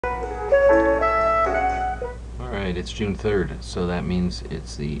Alright, it's June 3rd, so that means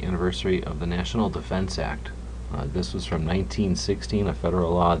it's the anniversary of the National Defense Act. This was from 1916, a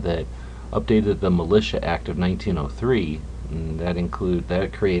federal law that updated the Militia Act of 1903, and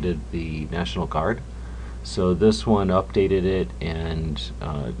that created the National Guard. So this one updated it and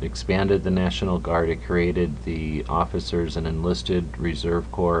expanded the National Guard. It created the officers and enlisted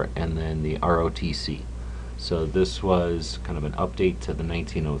Reserve Corps and then the ROTC. So this was kind of an update to the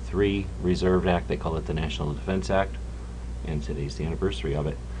 1903 Reserve Act. They call it the National Defense Act, and today's the anniversary of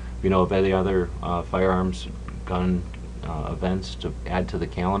it. If you know of any other firearms gun events to add to the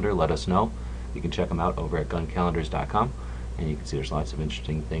calendar, let us know. You can check them out over at guncalendars.com, and you can see there's lots of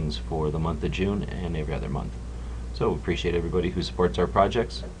interesting things for the month of June and every other month. So we appreciate everybody who supports our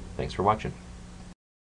projects. Thanks for watching.